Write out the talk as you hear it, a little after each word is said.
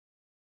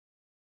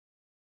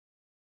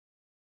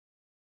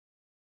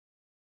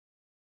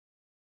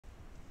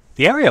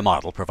The area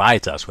model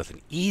provides us with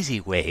an easy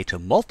way to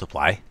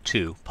multiply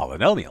two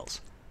polynomials.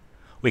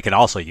 We can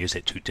also use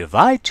it to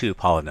divide two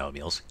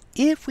polynomials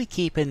if we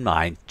keep in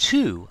mind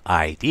two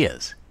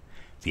ideas.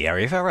 The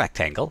area of a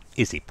rectangle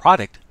is the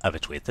product of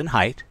its width and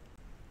height.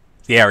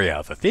 The area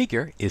of a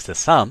figure is the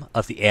sum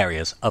of the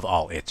areas of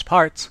all its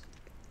parts.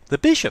 The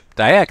bishop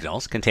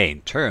diagonals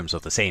contain terms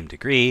of the same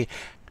degree.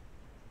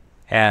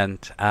 And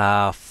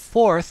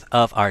fourth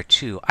of our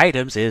two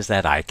items is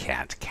that I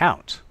can't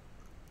count.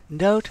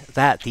 Note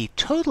that the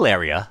total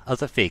area of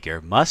the figure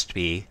must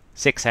be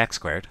 6x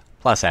squared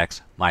plus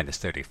x minus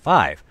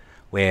 35,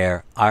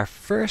 where our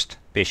first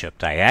bishop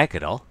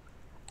diagonal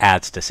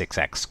adds to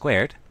 6x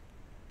squared.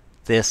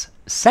 This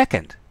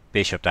second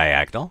bishop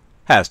diagonal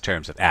has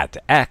terms that add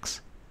to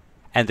x,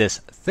 and this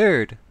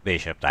third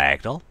bishop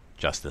diagonal,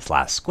 just this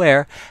last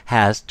square,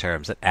 has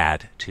terms that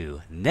add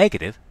to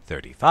negative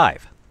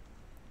 35.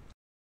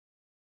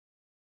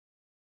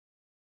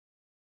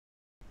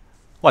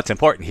 What's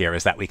important here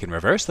is that we can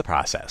reverse the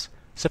process.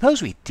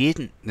 Suppose we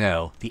didn't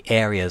know the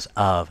areas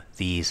of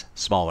these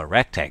smaller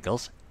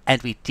rectangles,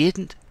 and we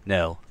didn't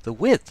know the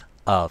width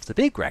of the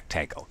big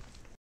rectangle.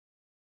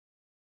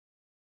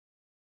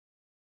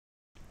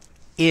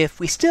 If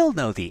we still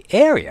know the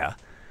area,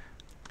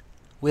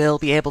 we'll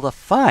be able to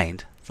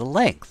find the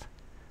length.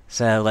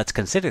 So let's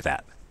consider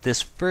that.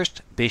 This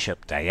first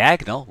bishop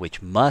diagonal,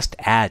 which must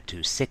add to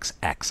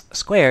 6x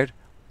squared,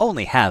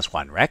 only has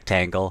one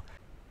rectangle.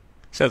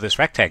 So this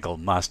rectangle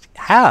must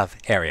have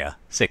area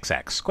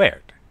 6x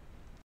squared.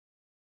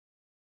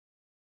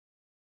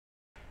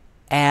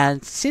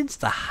 And since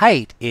the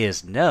height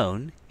is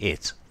known,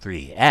 it's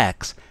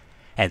 3x,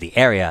 and the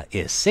area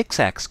is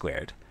 6x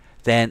squared,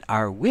 then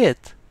our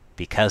width,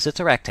 because it's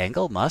a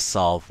rectangle, must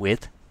solve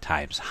width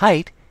times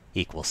height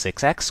equals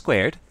 6x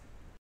squared.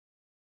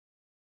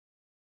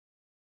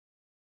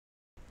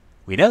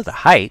 We know the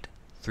height,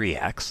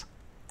 3x,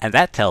 and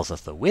that tells us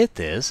the width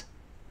is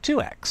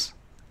 2x.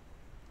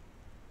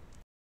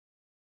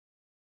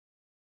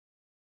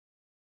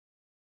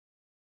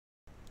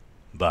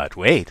 But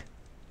wait,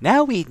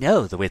 now we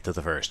know the width of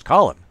the first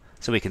column,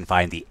 so we can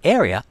find the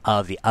area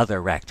of the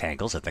other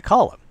rectangles in the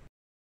column.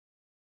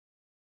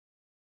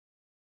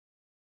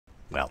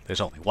 Well,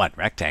 there's only one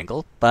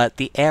rectangle, but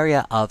the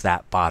area of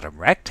that bottom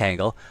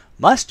rectangle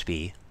must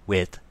be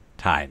width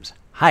times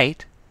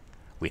height.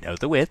 We know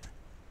the width,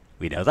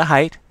 we know the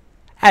height,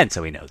 and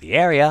so we know the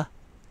area,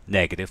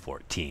 negative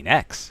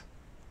 14x.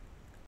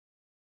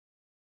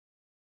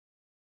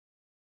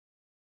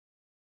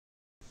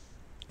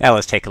 Now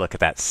let's take a look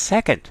at that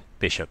second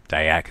bishop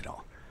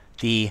diagonal.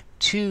 The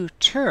two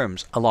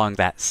terms along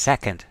that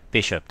second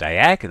bishop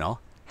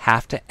diagonal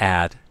have to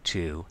add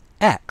to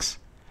x.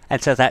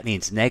 And so that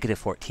means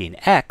negative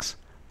 14x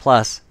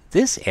plus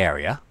this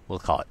area, we'll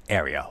call it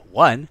area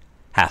 1,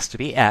 has to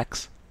be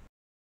x.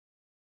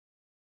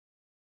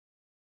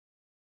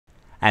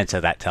 And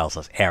so that tells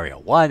us area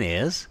 1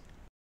 is,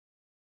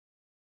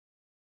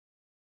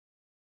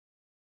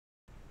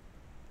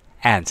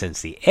 and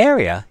since the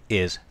area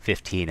is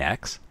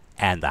 15x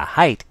and the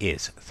height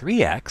is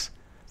 3x,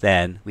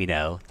 then we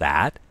know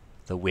that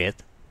the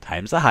width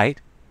times the height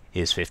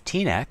is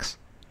 15x,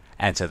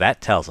 and so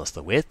that tells us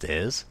the width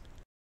is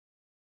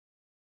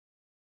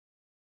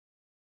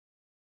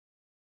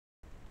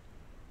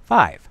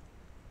 5.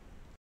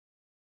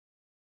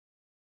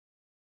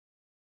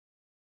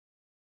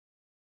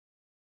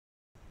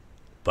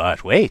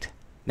 But wait,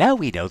 now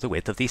we know the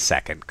width of the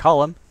second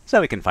column, so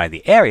we can find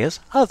the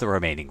areas of the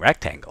remaining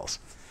rectangles.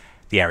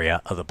 The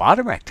area of the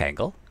bottom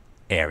rectangle,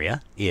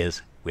 area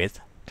is width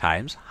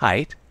times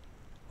height,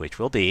 which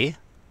will be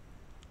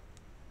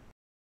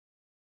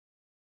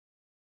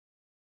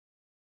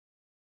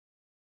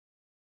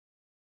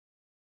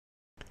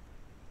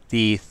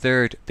the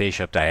third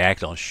bishop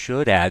diagonal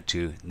should add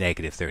to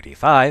negative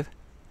 35,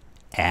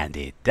 and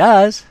it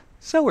does,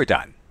 so we're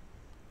done.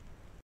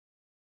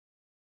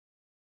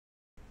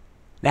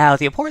 Now,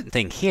 the important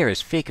thing here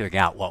is figuring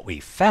out what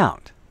we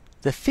found.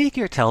 The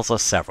figure tells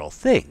us several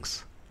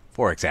things.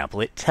 For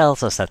example, it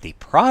tells us that the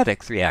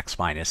product 3x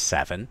minus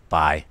 7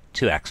 by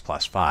 2x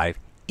plus 5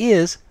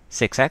 is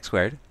 6x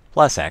squared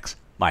plus x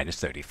minus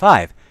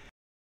 35.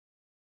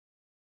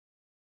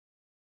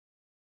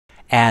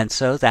 And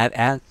so that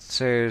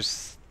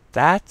answers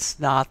that's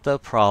not the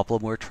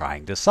problem we're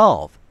trying to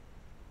solve.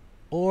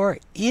 Or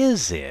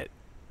is it?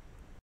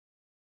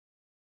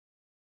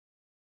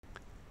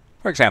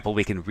 For example,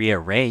 we can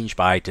rearrange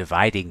by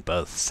dividing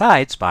both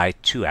sides by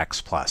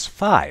 2x plus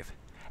 5.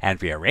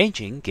 And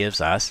rearranging gives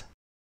us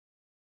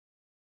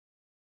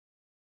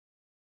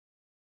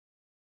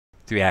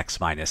 3x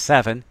minus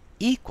 7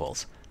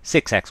 equals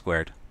 6x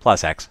squared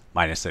plus x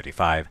minus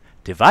 35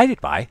 divided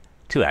by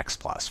 2x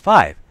plus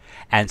 5.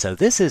 And so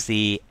this is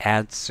the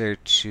answer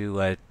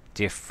to a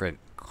different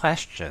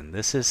question.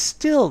 This is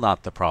still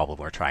not the problem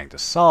we're trying to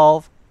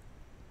solve.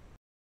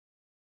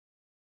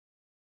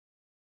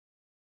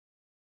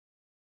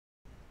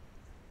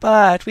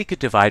 But we could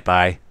divide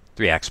by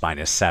 3x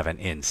minus 7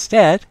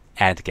 instead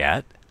and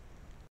get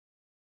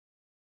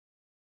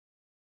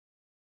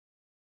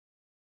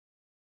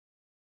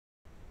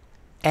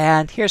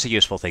And here's a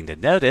useful thing to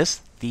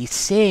notice. The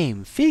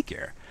same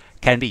figure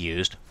can be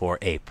used for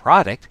a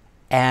product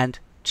and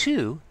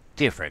two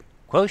different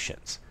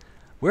quotients.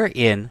 We're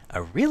in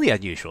a really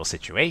unusual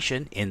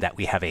situation in that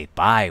we have a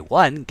buy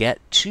one, get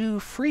two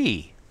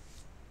free.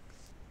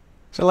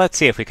 So let's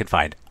see if we can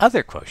find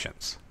other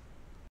quotients.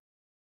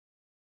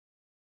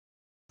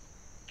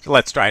 So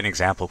let's try an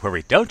example where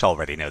we don't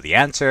already know the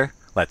answer.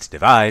 Let's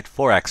divide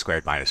 4x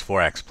squared minus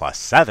 4x plus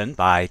 7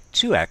 by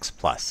 2x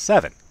plus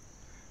 7.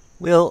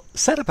 We'll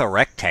set up a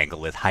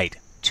rectangle with height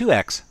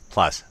 2x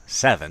plus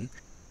 7.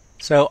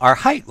 So our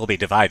height will be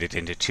divided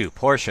into two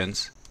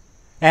portions.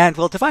 And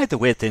we'll divide the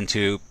width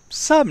into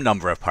some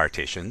number of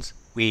partitions.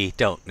 We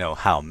don't know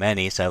how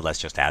many, so let's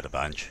just add a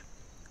bunch.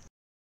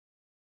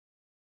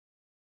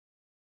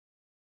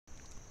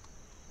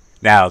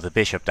 Now the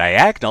bishop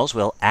diagonals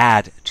will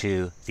add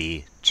to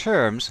the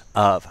terms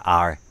of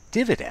our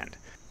dividend.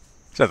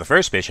 So the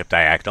first bishop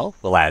diagonal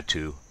will add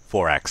to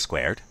 4x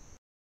squared.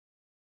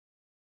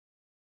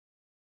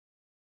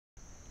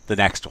 The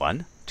next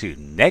one to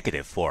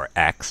negative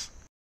 4x.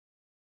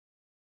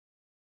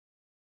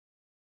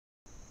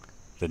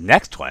 The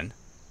next one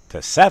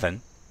to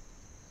 7.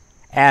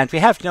 And we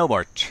have no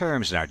more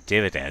terms in our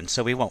dividend,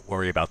 so we won't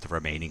worry about the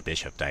remaining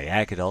bishop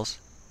diagonals,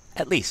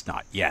 at least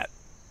not yet.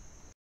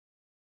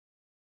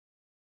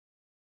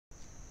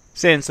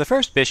 Since the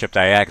first bishop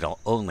diagonal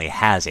only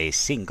has a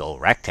single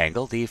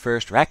rectangle, the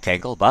first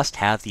rectangle must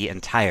have the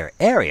entire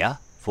area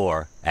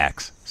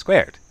 4x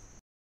squared.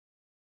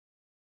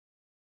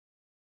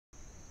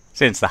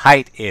 Since the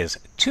height is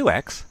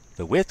 2x,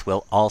 the width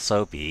will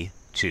also be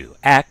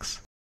 2x.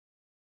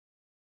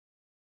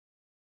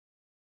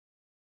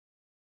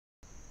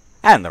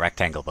 And the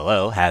rectangle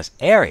below has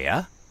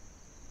area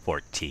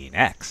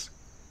 14x.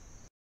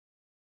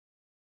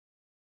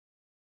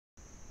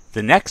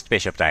 The next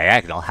bishop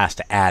diagonal has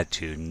to add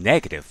to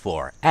negative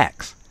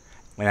 4x.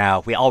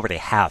 Now, we already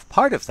have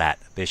part of that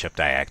bishop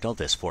diagonal,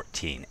 this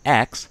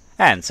 14x,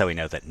 and so we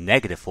know that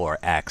negative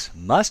 4x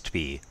must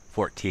be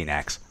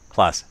 14x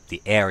plus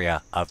the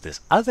area of this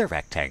other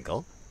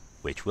rectangle,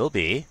 which will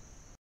be,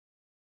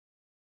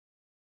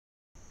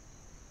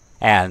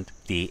 and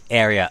the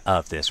area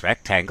of this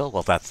rectangle,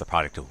 well, that's the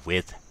product of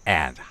width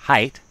and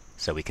height,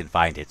 so we can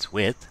find its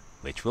width,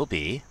 which will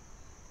be,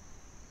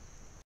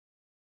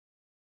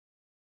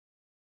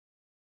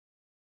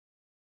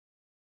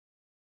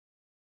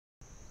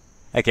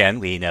 again,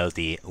 we know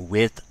the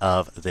width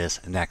of this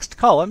next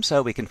column,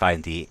 so we can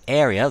find the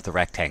area of the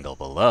rectangle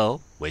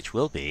below, which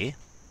will be,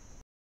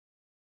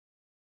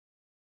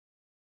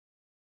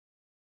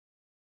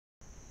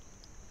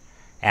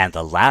 and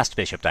the last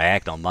bishop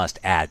diagonal must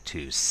add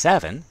to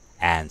 7,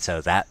 and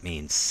so that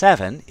means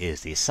 7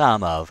 is the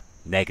sum of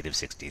negative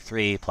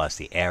 63 plus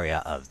the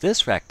area of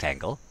this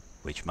rectangle,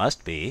 which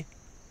must be,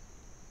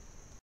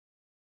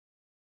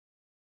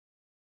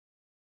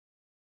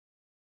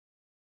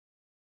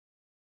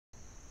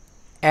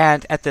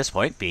 and at this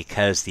point,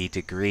 because the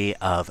degree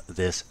of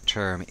this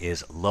term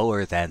is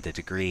lower than the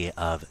degree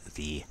of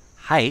the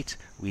height,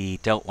 we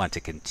don't want to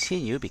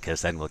continue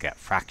because then we'll get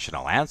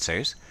fractional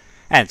answers.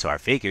 And so our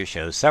figure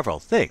shows several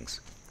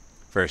things.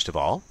 First of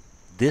all,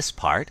 this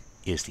part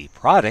is the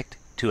product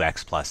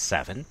 2x plus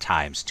 7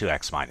 times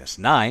 2x minus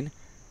 9.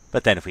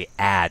 But then if we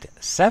add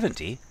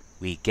 70,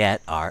 we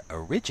get our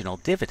original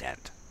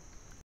dividend.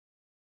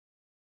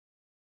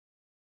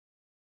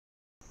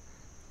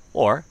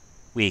 Or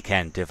we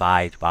can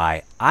divide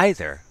by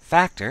either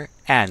factor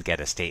and get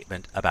a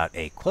statement about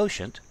a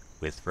quotient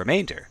with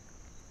remainder.